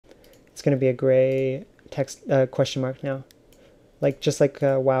it's going to be a gray text question mark now. Just like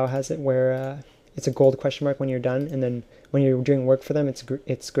WoW has it, where it's a gold question mark when you're done, and then when you're doing work for them,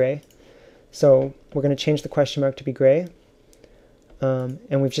 it's gray. So we're going to change the question mark to be gray. And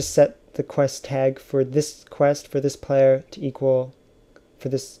we've just set the quest tag for this quest for this player to equal for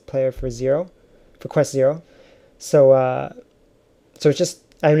this player for 0, for quest 0. So it's just,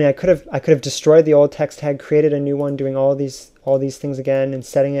 I mean, I could have destroyed the old text tag, created a new one, doing all these things again and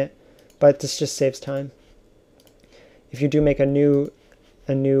setting it, but this just saves time. If you do make a new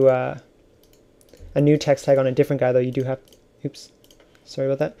text tag on a different guy, though, you do have, oops, sorry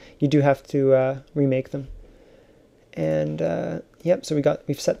about that. You do have to remake them. And yep, so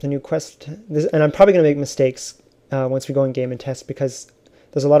we've set the new quest. And I'm probably going to make mistakes once we go in game and test, because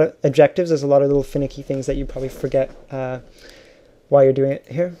there's a lot of objectives. There's a lot of little finicky things that you probably forget while you're doing it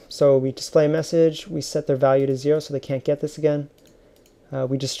here. So we display a message. We set their value to 0 so they can't get this again.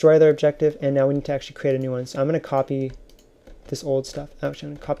 We destroy their objective, and now we need to actually create a new one. So I'm going to copy this old stuff. Actually,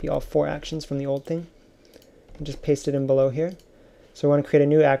 I'm going to copy all 4 actions from the old thing and just paste it in below here. So we want to create a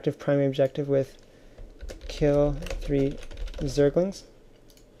new active primary objective with kill 3 Zerglings.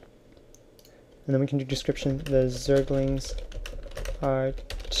 And then we can do description. The Zerglings are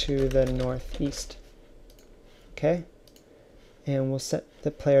to the northeast. Okay. And we'll set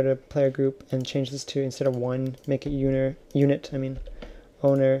the player to player group and change this to, instead of 1, make it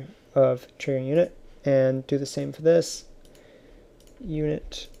owner of triggering unit, and do the same for this.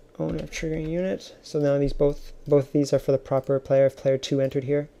 Unit, owner of triggering unit. So now these both of these are for the proper player if player 2 entered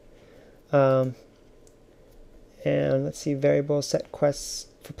here. And let's see, variable set quests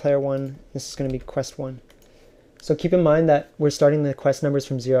for player 1. This is going to be quest 1. So keep in mind that we're starting the quest numbers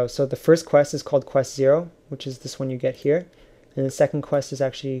from 0. So the first quest is called quest 0, which is this one you get here. And the second quest is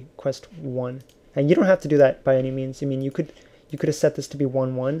actually quest 1. And you don't have to do that by any means. I mean, you could have set this to be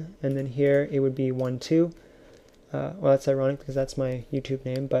 1-1, and then here it would be 1-2. Well, that's ironic because that's my YouTube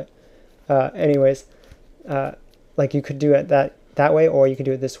name, but anyways, like you could do it that way, or you could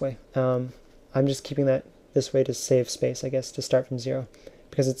do it this way. I'm just keeping that this way to save space, I guess, to start from 0,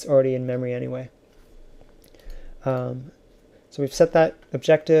 because it's already in memory anyway. So we've set that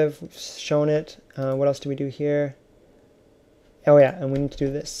objective, we've shown it. What else do we do here? Oh yeah, and we need to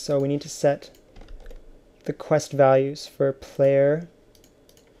do this. So we need to set the quest values for player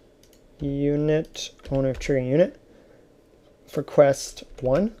unit, owner of triggering unit, for quest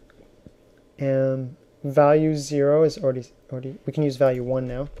 1. And value 0 is already, we can use value 1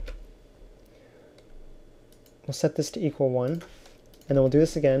 now. We'll set this to equal 1, and then we'll do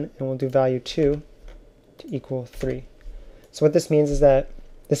this again, and we'll do value 2 to equal 3. So what this means is that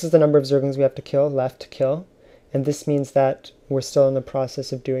this is the number of Zerglings we have to kill, left to kill, and this means that we're still in the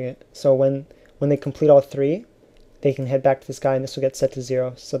process of doing it. So when they complete all 3, they can head back to this guy, and this will get set to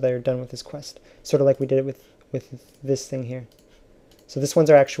 0, so they're done with this quest. Sort of like we did it with this thing here. So this one's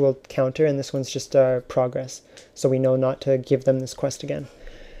our actual counter, and this one's just our progress. So we know not to give them this quest again.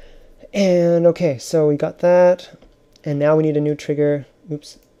 And okay, so we got that, and now we need a new trigger,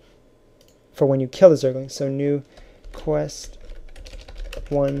 oops, for when you kill the Zergling. So new quest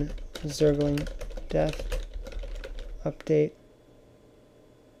 1 Zergling death update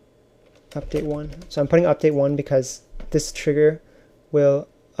 1. So I'm putting update 1 because this trigger will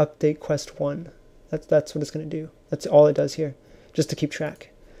update quest 1. That's what it's going to do. That's all it does here, just to keep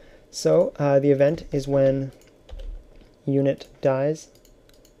track. So the event is when unit dies.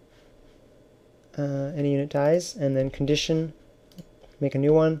 Any unit dies, and then condition, make a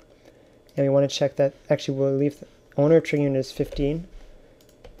new one, and we want to check that, actually we'll leave the owner of trigger unit is 15,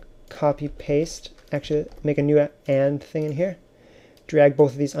 copy paste, actually make a new and thing in here, drag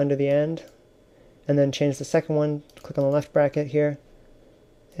both of these under the and then change the second one, click on the left bracket here,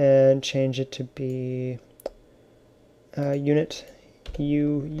 and change it to be unit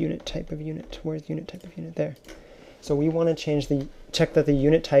type of unit. Where's unit type of unit? There. So we want to check that the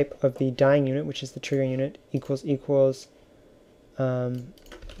unit type of the dying unit, which is the trigger unit, equals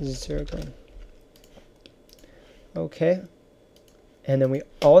Zergling. Okay. And then we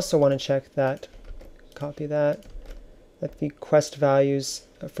also want to check that, copy that the quest values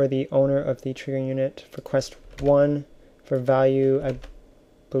for the owner of the triggering unit for quest 1 for value, I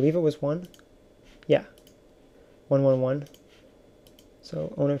believe it was 1. Yeah. 111.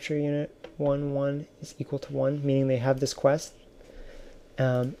 So owner of trigger unit 1 is equal to 1, meaning they have this quest.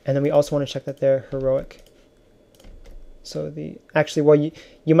 And then we also want to check that they're heroic. So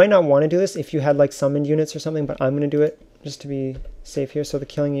you might not want to do this if you had like summoned units or something, but I'm going to do it just to be safe here. So the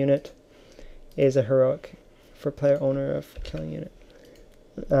killing unit is a heroic for player owner of killing unit.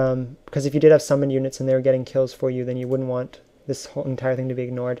 Because if you did have summoned units and they were getting kills for you, then you wouldn't want this whole entire thing to be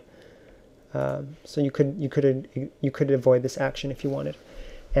ignored. So you could avoid this action if you wanted.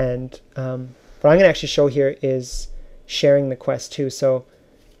 And what I'm going to actually show here is sharing the quest too. So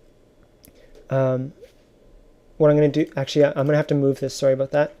what I'm going to do, actually, I'm going to have to move this. Sorry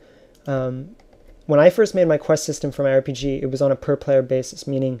about that. When I first made my quest system for my RPG, it was on a per player basis,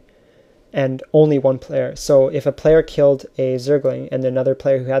 meaning and only one player. So if a player killed a Zergling and another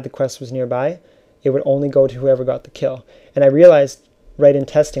player who had the quest was nearby, it would only go to whoever got the kill. And I realized right in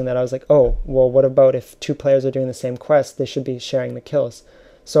testing that I was like, oh, well, what about if two players are doing the same quest? They should be sharing the kills.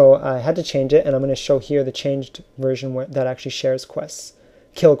 So I had to change it, and I'm going to show here the changed version that actually shares quests,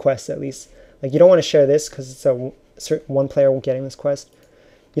 kill quests at least. Like, you don't want to share this because it's one player getting this quest.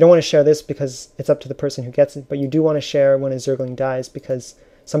 You don't want to share this because it's up to the person who gets it, but you do want to share when a Zergling dies because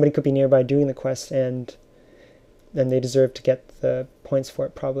somebody could be nearby doing the quest and they deserve to get the points for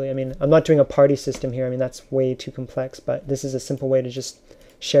it probably. I mean, I'm not doing a party system here. I mean, that's way too complex, but this is a simple way to just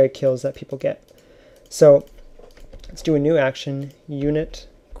share kills that people get. So let's do a new action, unit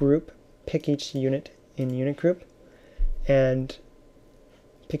group, pick each unit in unit group, and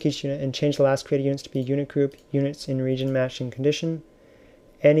pick each unit and change the last created units to be unit group, units in region matching condition.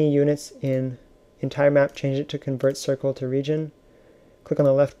 Any units in entire map, change it to convert circle to region. Click on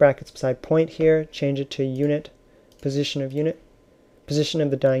the left brackets beside point here, change it to unit, position of unit. Position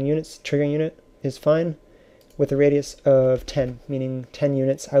of the dying units, triggering unit is fine, with a radius of 10, meaning 10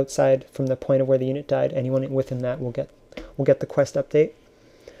 units outside from the point of where the unit died. Anyone within that will get the quest update.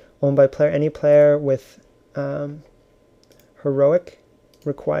 Owned by player, any player with heroic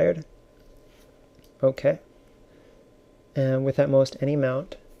required. Okay. And with at most any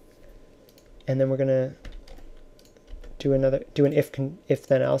mount. And then we're going to do an if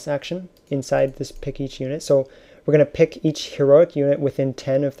then else action inside this pick each unit. So we're going to pick each heroic unit within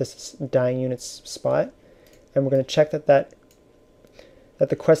 10 of this dying unit's spot, and we're going to check that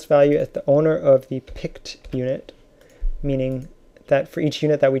the quest value at the owner of the picked unit, meaning that for each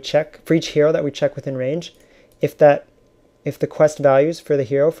unit that we check, for each hero that we check within range, if the quest values for the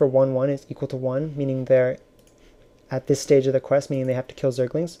hero for 1/1 is equal to 1, meaning they're at this stage of the quest, meaning they have to kill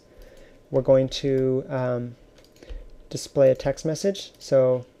Zerglings, we're going to display a text message.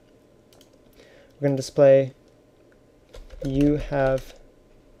 So we're going to display you have,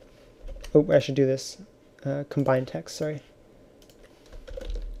 oh, I should do this, combined text, sorry.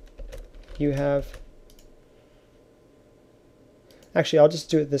 You have, actually I'll just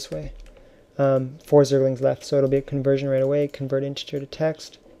do it this way. 4 Zerglings left, so it'll be a conversion right away, convert integer to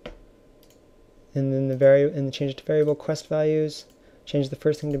text, and then change it to variable quest values, change the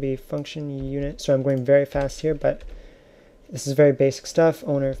first thing to be function unit. So I'm going very fast here, but this is very basic stuff.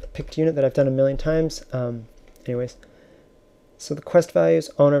 Owner of the picked unit that I've done a million times. Anyways, so the quest values,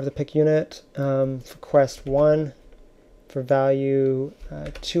 owner of the picked unit, for quest 1, for value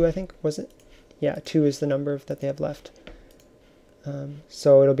 2, I think, was it? Yeah, 2 is the number that they have left.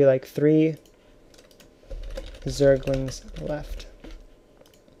 So it'll be like 3 Zerglings left.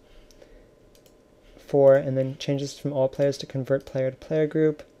 4, and then change this from all players to convert player to player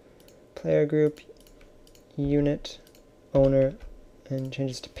group, unit, owner, and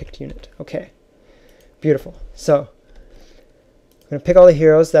changes to picked unit. Okay, beautiful. So I'm going to pick all the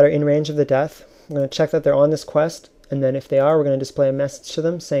heroes that are in range of the death. I'm going to check that they're on this quest, and then if they are, we're going to display a message to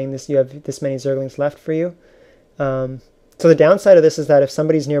them saying you have this many Zerglings left for you. So the downside of this is that if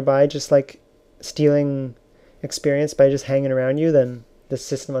somebody's nearby just like stealing experience by just hanging around you, then the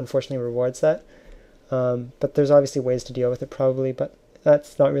system unfortunately rewards that. But there's obviously ways to deal with it probably, but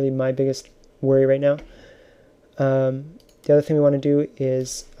that's not really my biggest worry right now. The other thing we want to do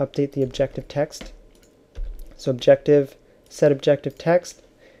is update the objective text. So set objective text,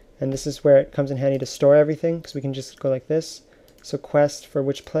 and this is where it comes in handy to store everything, because we can just go like this. So quest for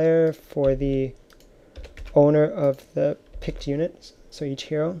which player? For the owner of the picked unit, so each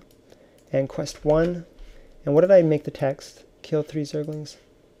hero, and quest 1. And what did I make the text? Kill 3 Zerglings.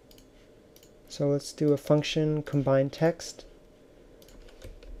 So let's do a function combine text,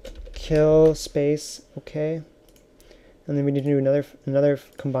 kill space, okay, and then we need to do another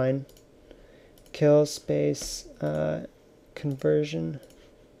combine, kill space conversion,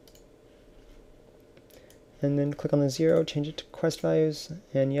 and then click on the 0, change it to quest values.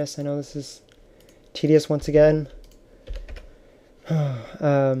 And yes, I know this is tedious once again.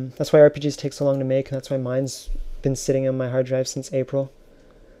 That's why RPGs take so long to make, and that's why mine's been sitting on my hard drive since April.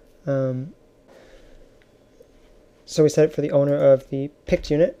 So we set it for the owner of the picked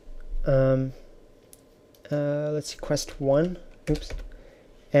unit. Let's see, quest 1. Oops.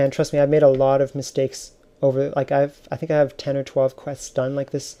 And trust me, I've made a lot of mistakes over, like I think I have 10 or 12 quests done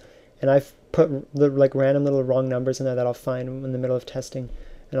like this, and I've put like random little wrong numbers in there that I'll find in the middle of testing.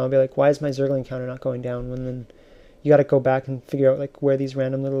 and I'll be like, why is my Zergling counter not going down? When then you got to go back and figure out like where these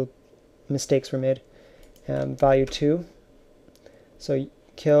random little mistakes were made. Value 2. So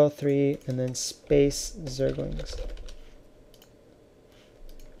kill 3 and then space Zerglings.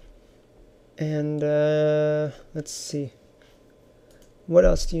 And let's see. What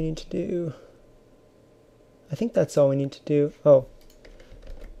else do you need to do? I think that's all we need to do. Oh.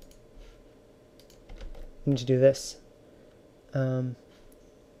 We need to do this.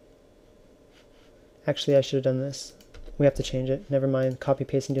 Actually, I should have done this. We have to change it. Never mind. Copy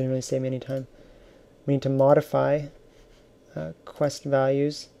pasting didn't really save me any time. We need to modify quest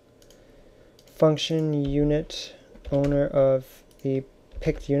values. Function unit owner of the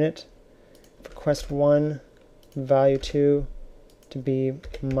picked unit for quest 1, value 2 to be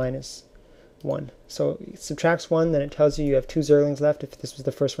 -1. So it subtracts 1, then it tells you have 2 Zerglings left if this was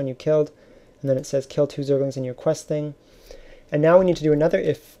the first one you killed, and then it says kill 2 Zerglings in your quest thing. And now we need to do another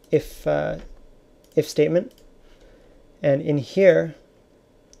if statement, and in here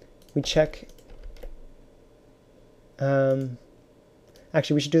we check.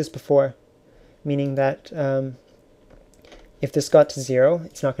 Actually, we should do this before, meaning that if this got to 0,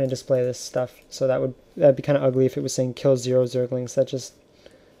 it's not going to display this stuff. So that'd be kind of ugly if it was saying kill 0 Zerglings. That just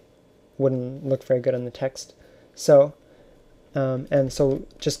wouldn't look very good on the text. So and so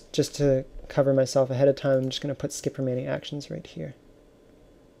just to cover myself ahead of time, I'm just going to put skip remaining actions right here.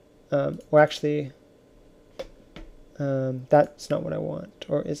 Or actually, that's not what I want,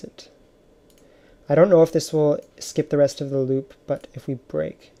 or is it? I don't know if this will skip the rest of the loop, but if we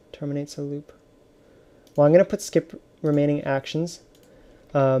break, terminates a loop. Well, I'm going to put skip remaining actions.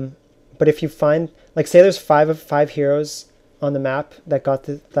 But if you find, like, say there's 5 heroes on the map that got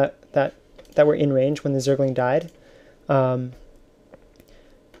that were in range when the Zergling died.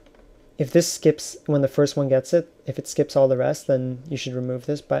 If this skips when the first one gets it, if it skips all the rest, then you should remove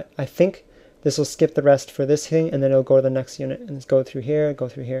this. But I think this will skip the rest for this thing, and then it'll go to the next unit and go through here, go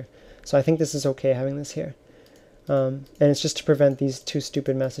through here. So I think this is okay having this here. And it's just to prevent these 2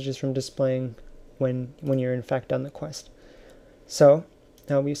 stupid messages from displaying when you're in fact done the quest. So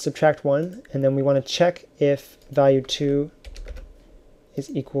now we subtract 1, and then we want to check if value 2 is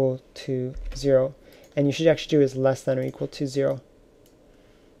equal to 0. And you should actually do is less than or equal to 0.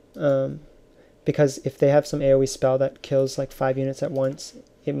 Because if they have some AoE spell that kills like 5 units at once,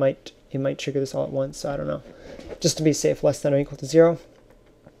 it might trigger this all at once, so I don't know. Just to be safe, less than or equal to 0.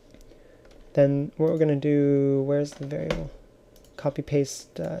 Then what we're going to do, where's the variable? Copy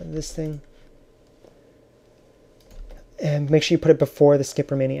paste this thing. And make sure you put it before the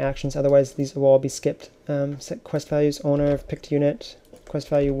skip remaining actions, otherwise these will all be skipped. Set quest values, owner of picked unit, quest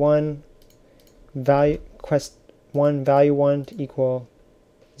value 1, quest 1, value 1 to equal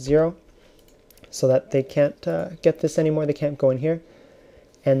 0, so that they can't get this anymore, they can't go in here.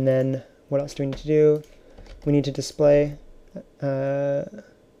 And then what else do we need to do? We need to display, click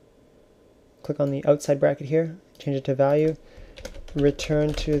on the outside bracket here, change it to value,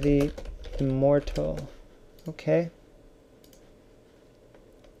 return to the immortal. Okay.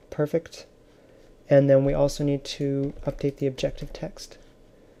 Perfect. And then we also need to update the objective text.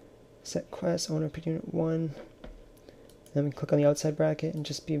 Set quest, owner pick unit 1. Then we click on the outside bracket and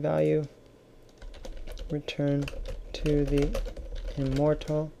just be value, return to the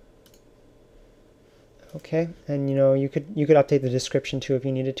immortal. Okay, and you could update the description too if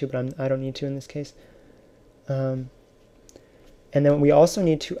you needed to, but I don't need to in this case. And then we also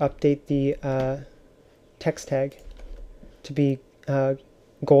need to update the text tag to be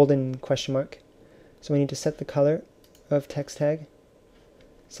golden question mark. So we need to set the color of text tag,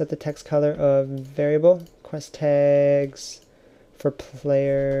 set the text color of variable, quest tags for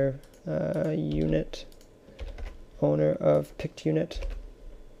player unit, owner of picked unit,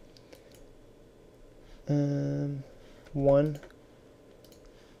 1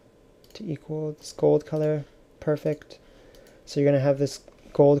 to equal this gold color. Perfect. So you're going to have this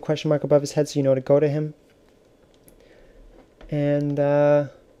gold question mark above his head so you know to go to him. And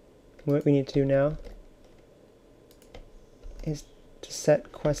what we need to do now is to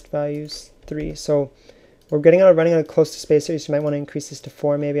set quest values 3. So we're running out of close to space here, so you might want to increase this to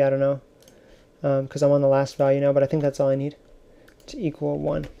 4 maybe, I don't know. Because I'm on the last value now, but I think that's all I need to equal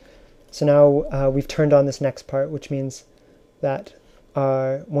 1. So now we've turned on this next part, which means that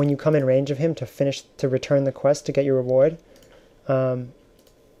when you come in range of him to return the quest to get your reward,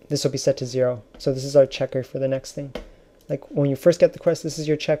 this will be set to 0. So this is our checker for the next thing. Like when you first get the quest, this is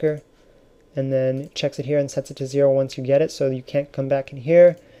your checker, and then it checks it here and sets it to 0 once you get it, so you can't come back in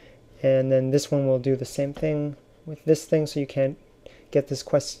here. And then this one will do the same thing with this thing, so you can't get this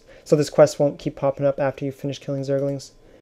quest. So this quest won't keep popping up after you finish killing Zerglings.